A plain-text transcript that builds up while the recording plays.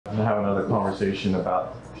to have another conversation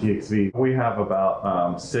about TXV. We have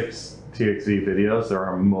about 6 TXV videos. They're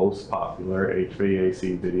our most popular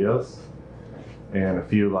HVAC videos, and a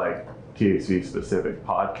few like TXV specific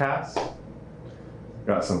podcasts.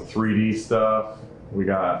 Got some 3D stuff. We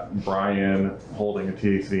got Brian holding a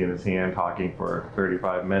TXV in his hand talking for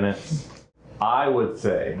 35 minutes. I would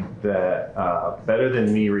say that better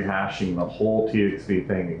than me rehashing the whole TXV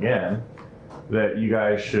thing again, that you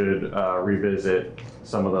guys should revisit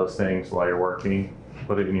some of those things while you're working,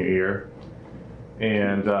 put it in your ear.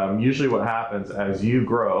 And usually what happens as you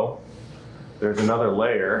grow, there's another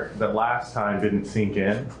layer that last time didn't sink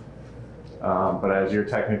in. But as your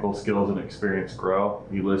technical skills and experience grow,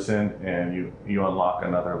 you listen and you unlock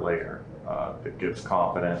another layer that gives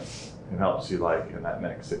confidence and helps you like in that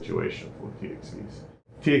next situation with TXVs.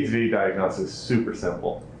 TXV diagnosis is super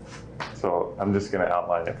simple. So I'm just gonna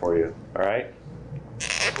outline it for you, all right?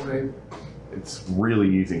 Okay. It's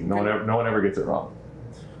really easy. No one ever gets it wrong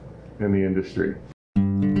in the industry.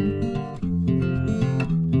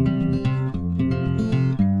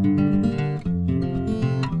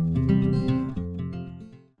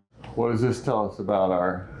 What does this tell us about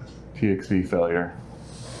our TXV failure?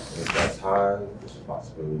 If that's high, there's a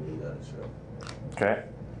possibility that it's real. Okay.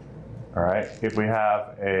 All right. If we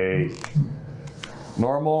have a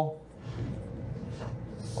normal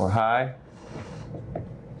or high,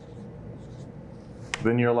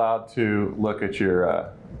 then you're allowed to look at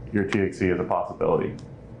your TXV as a possibility.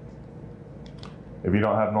 If you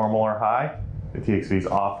don't have normal or high, the TXV is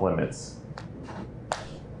off limits.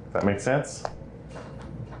 Does that make sense?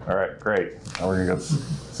 All right, great. Now we're gonna go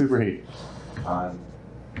superheat.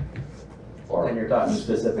 And you're talking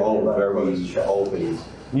specifically about very open.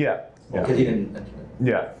 Yeah. Because you didn't.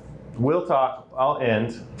 Yeah. We'll talk, I'll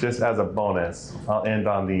end, just as a bonus, I'll end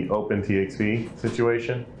on the open TXV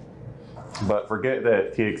situation. But forget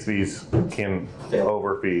that TXVs can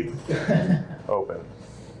overfeed open.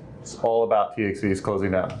 It's all about TXVs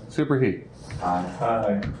closing down. Superheat.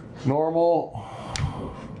 High. Normal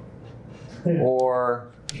or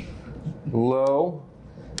low.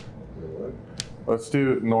 Let's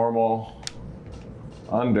do normal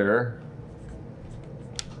under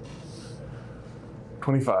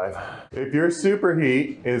 25. If your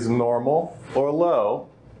superheat is normal or low,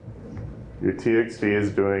 your TXV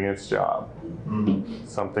is doing its job.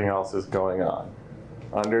 Something else is going on.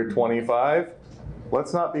 Under 25,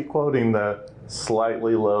 let's not be quoting the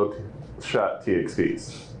slightly low shut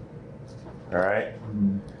TXVs. All right?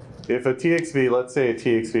 If a TXV, let's say a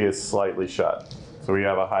TXV is slightly shut, so we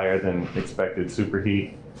have a higher than expected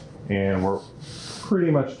superheat, and we're pretty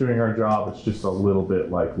much doing our job, it's just a little bit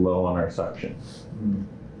like low on our suction.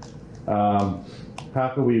 How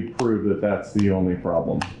can we prove that that's the only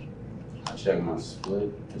problem? I check my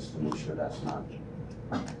split just to make sure that's not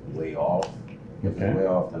way off. If Okay. it's way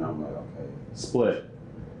off, then I'm like, okay. Split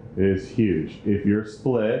is huge. If you're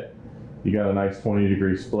split, you got a nice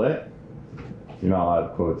 20-degree split, you're not allowed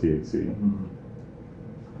to quote TXV.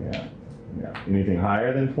 Yeah. Anything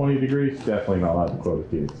higher than 20 degrees, definitely not allowed to quote a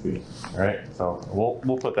TXV. All right, so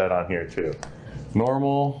we'll put that on here too.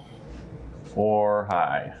 Normal or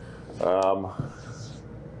high.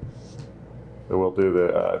 So we'll do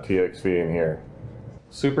the TXV in here.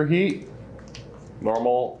 Superheat,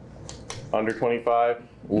 normal, under 25,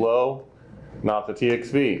 low, not the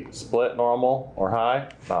TXV. Split, normal or high,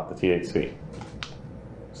 not the TXV.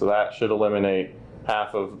 So that should eliminate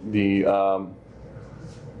half of the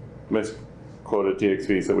misquoted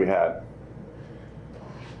TXVs that we had.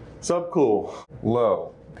 Subcool,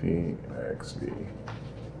 low, TXV.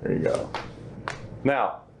 There you go.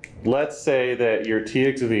 Now, let's say that your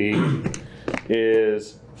TXV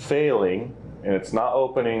is failing and it's not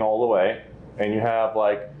opening all the way, and you have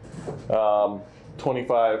like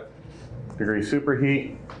 25-degree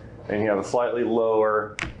superheat, and you have a slightly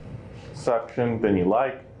lower suction than you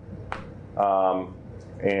like,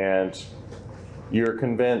 and you're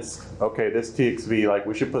convinced, okay, this TXV, like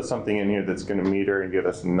we should put something in here that's gonna meter and give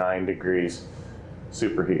us 9 degrees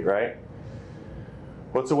superheat, right?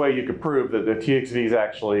 What's a way you could prove that the TXV is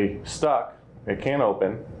actually stuck, it can't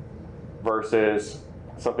open, versus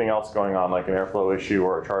something else going on, like an airflow issue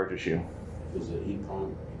or a charge issue? There's a heat pump,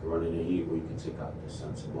 you can run it in heat where you can take out the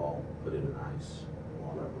sensible, put it in ice,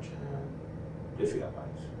 warm it with your hand, if you have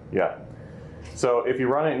ice. Yeah. So if you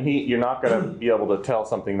run it in heat, you're not going to be able to tell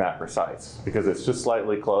something that precise because it's just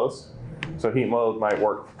slightly close. So heat mode might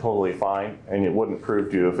work totally fine, and it wouldn't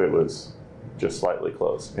prove to you if it was just slightly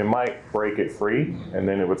close. It might break it free, and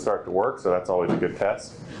then it would start to work, so that's always a good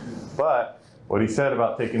test. But what he said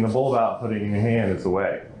about taking the bulb out and putting it in your hand is the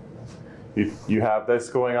way. You have this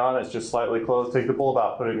going on, it's just slightly closed, take the bulb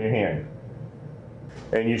out, put it in your hand.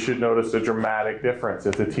 And you should notice a dramatic difference.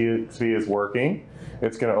 If the TXV is working,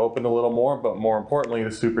 it's gonna open a little more, but more importantly, the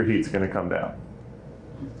superheat's gonna come down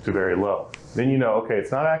to very low. Then you know, okay,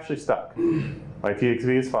 it's not actually stuck. My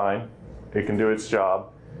TXV is fine, it can do its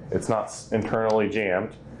job, it's not internally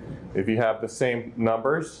jammed. If you have the same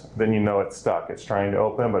numbers, then you know it's stuck. It's trying to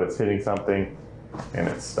open, but it's hitting something and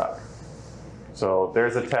it's stuck. So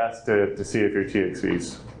there's a test to see if your TXV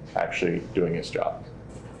is actually doing its job.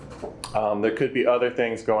 There could be other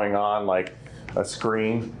things going on, like a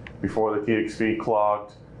screen before the TXV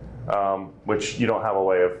clogged, which you don't have a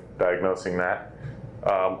way of diagnosing that.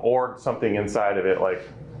 Or something inside of it, like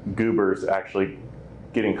goobers actually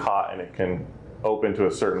getting caught and it can open to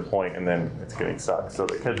a certain point and then it's getting stuck. So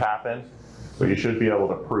it could happen, but you should be able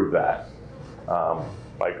to prove that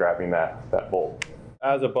by grabbing that bolt.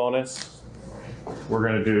 As a bonus, we're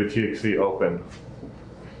going to do a TXV open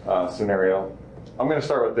scenario. I'm going to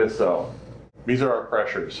start with this though. These are our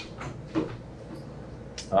pressures.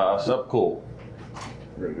 Subcool,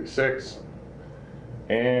 we're going to do 6.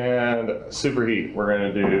 And superheat, we're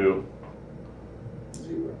going to do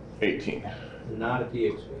 0. 18. Not a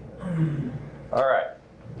TXV. All right.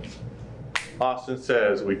 Austin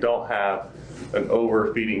says we don't have an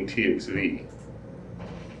overfeeding TXV.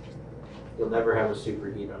 You'll never have a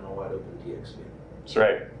superheat on a wide open TXV. That's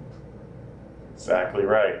right. Exactly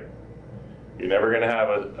right. You're never going to have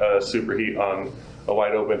a superheat on a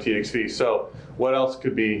wide open TXV. So what else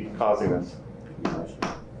could be causing this?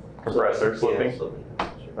 Compressor slipping. Yeah, slipping.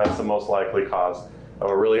 That's the most likely cause of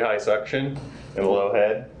a really high suction and a low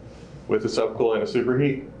head with a subcool and a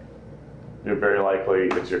superheat. You're very likely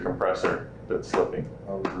it's your compressor that's slipping.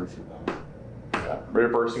 Reversing valve. Yeah.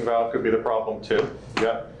 Reversing valve could be the problem too.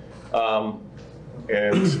 Yeah.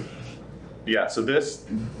 And yeah, so this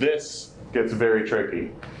gets very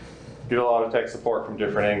tricky. Get a lot of tech support from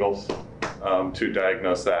different angles to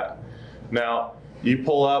diagnose that. Now, you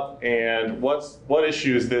pull up, and what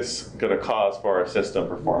issue is this going to cause for our system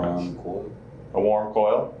performance? Coil. A warm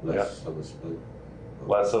coil. Less of a split.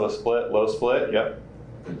 Less of a split, low split. Yep.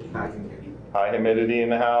 High humidity. High humidity in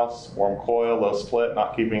the house, warm coil, low split,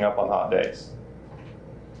 not keeping up on hot days.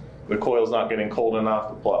 The coil's not getting cold enough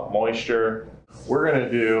to pull out moisture. We're going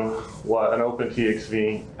to do what an open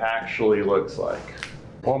TXV actually looks like.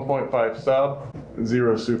 1.5 sub,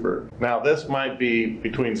 0 super. Now this might be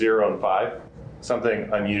between 0 and 5, something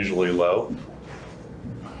unusually low,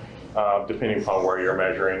 depending upon where you're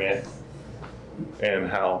measuring it and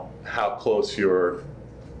how close your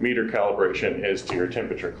meter calibration is to your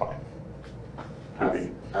temperature climb.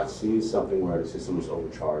 I've seen something where the system was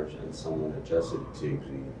overcharged and someone adjusted the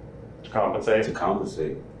TXV To compensate? to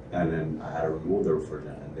compensate, and then I had to remove the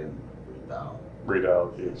refrigerant and then redial.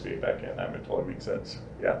 Redial TXV back in. That totally makes sense.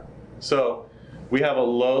 Yeah. So we have a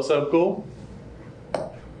low subcool,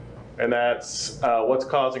 and that's what's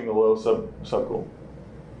causing the low subcool?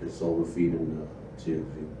 It's overfeeding the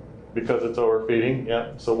TXV. Because it's overfeeding.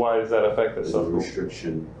 Yeah. So why does that affect the There's a subcool?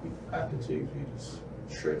 restriction at the TXV just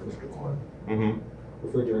straight with the coil. Mm-hmm.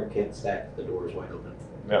 Refrigerant can't stack if the door is wide open.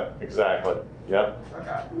 Yeah. Exactly. Yeah. I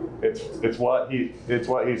got it. It's what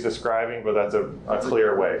he's describing, but that's a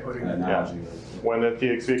clear way. An analogy. When the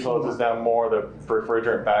TXV closes down more, the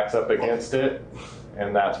refrigerant backs up against it,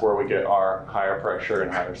 and that's where we get our higher pressure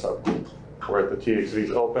and higher subcool. Where if the TXV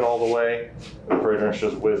is open all the way, the refrigerant's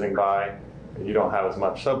just whizzing by, and you don't have as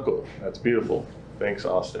much subcool. That's beautiful. Thanks,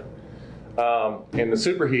 Austin. In the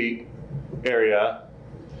superheat area,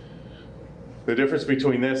 the difference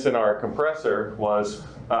between this and our compressor was,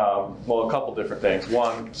 well, a couple different things.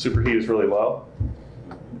 One, superheat is really low.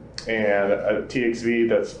 And a TXV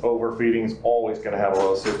that's overfeeding is always going to have a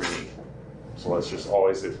low superheat. So let's just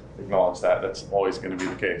always acknowledge that. That's always going to be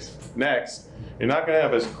the case. Next, you're not going to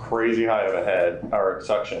have as crazy high of a head or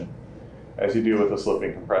suction as you do with a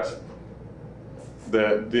slipping compressor.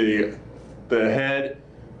 The head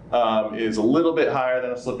is a little bit higher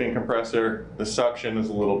than a slipping compressor. The suction is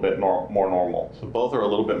a little bit more normal. So both are a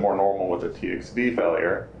little bit more normal with a TXV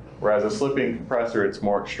failure, whereas a slipping compressor, it's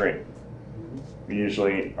more extreme. We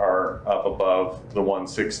usually are up above the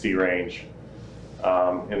 160 range,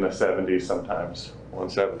 in the 70s sometimes,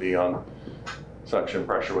 170 on suction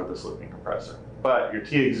pressure with a slipping compressor. But your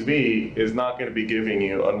TXV is not going to be giving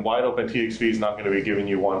you, a wide open TXV is not going to be giving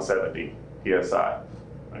you 170 PSI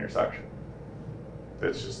on your suction.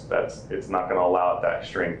 It's just, it's not going to allow it that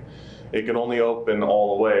extreme. It can only open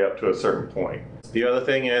all the way up to a certain point. The other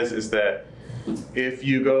thing is that if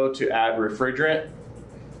you go to add refrigerant,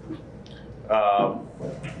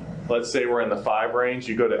 let's say we're in the 5 range,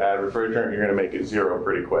 you go to add refrigerant, you're going to make it 0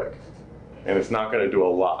 pretty quick. and it's not going to do a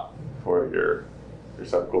lot for your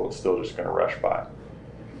subcool. It's still just going to rush by.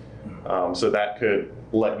 So that could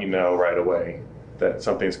let you know right away that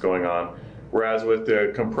something's going on. Whereas with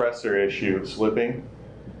the compressor issue, slipping,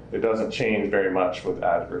 it doesn't change very much with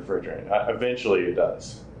added refrigerant. Eventually it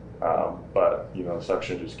does, but you know,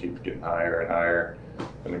 suction just keeps getting higher and higher,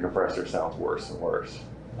 and the compressor sounds worse and worse.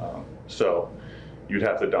 So you'd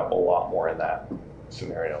have to dump a lot more in that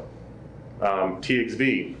scenario.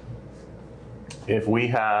 TXV, if we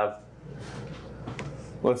have,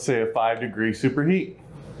 let's say, a 5-degree superheat,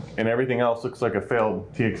 and everything else looks like a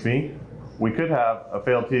failed TXV, we could have a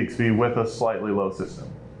failed TXV with a slightly low system.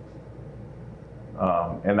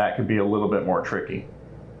 And that could be a little bit more tricky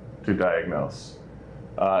to diagnose.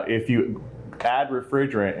 If you add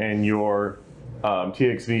refrigerant and your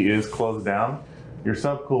TXV is closed down, your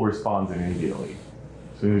subcool responds immediately.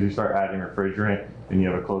 As soon as you start adding refrigerant and you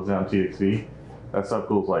have a closed down TXV, that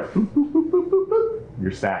subcool's like, boop, boop, boop, boop, boop, boop.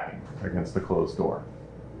 You're stacking against the closed door.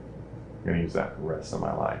 I'm gonna use that for the rest of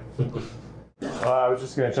my life. I was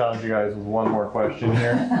just gonna challenge you guys with one more question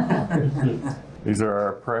here. These are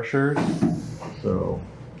our pressures. So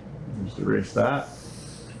just erase that.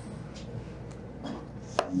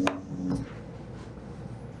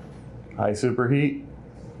 High superheat,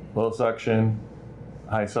 low suction,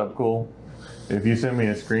 high subcool. If you send me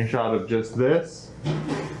a screenshot of just this,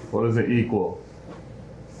 what does it equal?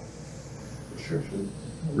 Restriction.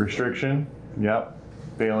 Restriction, yep.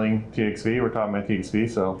 Failing TXV, we're talking about TXV,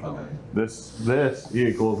 so Okay. this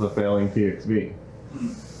equals a failing TXV.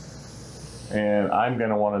 And I'm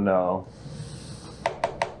gonna wanna know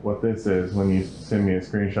what this is when you send me a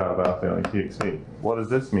screenshot about failing TXV. What does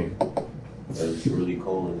this mean? It's really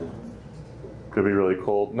cold in there. Could be really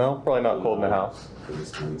cold. No, probably not cold in the house.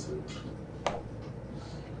 It's 22.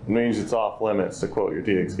 It means it's off limits to quote your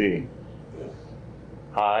TXV. Yeah.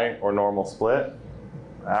 High or normal split,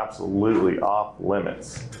 absolutely off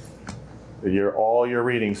limits. All your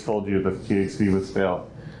readings told you the TXV was failed,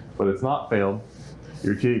 but it's not failed.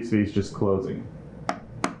 Your TXV is just closing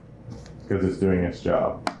because it's doing its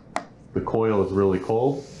job. The coil is really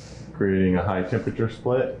cold, creating a high temperature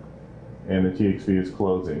split, and the TXV is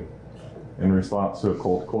closing in response to a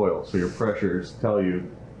cold coil. So your pressures tell you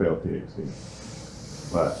failed TXV.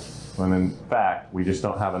 But when in fact, we just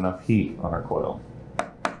don't have enough heat on our coil.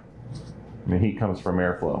 And the heat comes from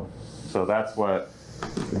airflow. So that's what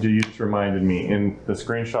you just reminded me. In the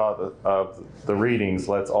screenshot of the readings,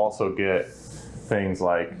 let's also get things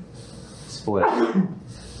like split,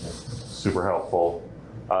 super helpful.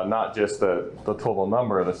 Not just the total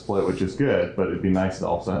number of the split, which is good, but it'd be nice to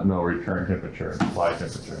also know return temperature and supply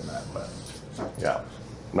temperature in that. But yeah,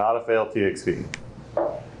 not a failed TXV.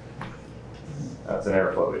 That's an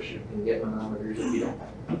airflow issue. You can get manometers if you don't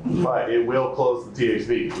have. But it will close the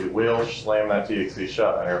TXV. It will slam that TXV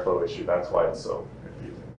shut, an airflow issue. That's why it's so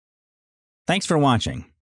confusing. Thanks for watching.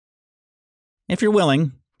 If you're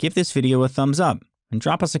willing, give this video a thumbs up and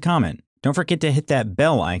drop us a comment. Don't forget to hit that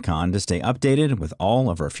bell icon to stay updated with all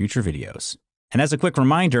of our future videos. And as a quick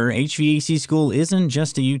reminder, HVAC School isn't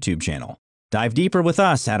just a YouTube channel. Dive deeper with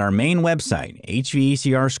us at our main website,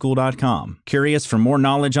 hvacrschool.com. Curious for more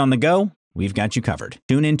knowledge on the go? We've got you covered.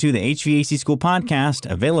 Tune into the HVAC School podcast,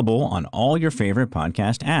 available on all your favorite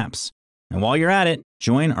podcast apps. And while you're at it,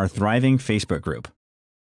 join our thriving Facebook group.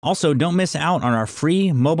 Also, don't miss out on our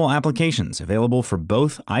free mobile applications available for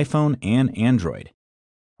both iPhone and Android.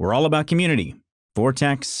 We're all about community. For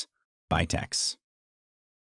techs, by techs.